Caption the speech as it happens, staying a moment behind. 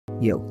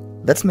Yo,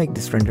 let's make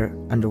this render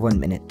under 1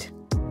 minute.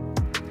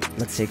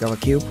 Let's take our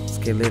cube,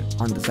 scale it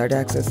on the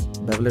z-axis,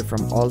 bevel it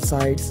from all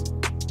sides,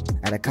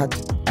 add a cut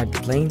at the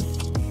plane.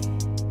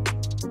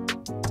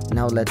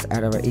 Now let's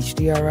add our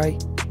HDRI.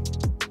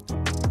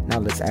 Now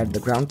let's add the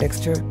ground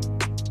texture.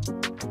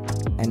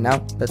 And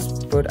now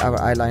let's put our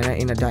eyeliner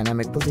in a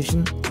dynamic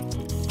position.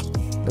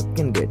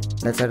 Looking good.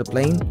 Let's add a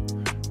plane,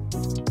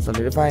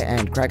 solidify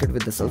and crack it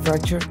with the cell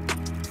fracture.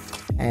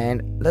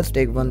 And let's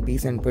take one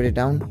piece and put it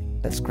down.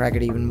 Let's crack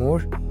it even more.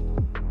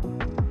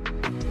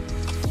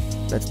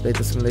 Let's play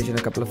the simulation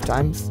a couple of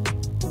times.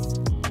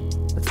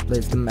 Let's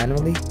place them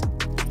manually.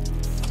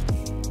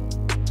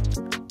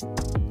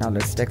 Now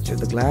let's texture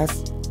the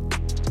glass.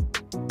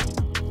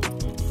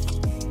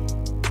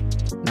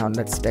 Now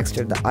let's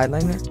texture the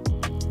eyeliner.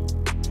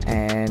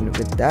 And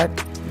with that,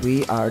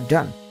 we are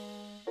done.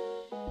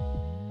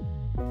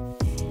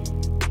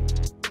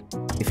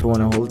 If you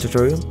want a whole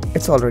tutorial,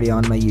 it's already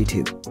on my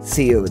YouTube.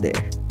 See you over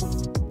there.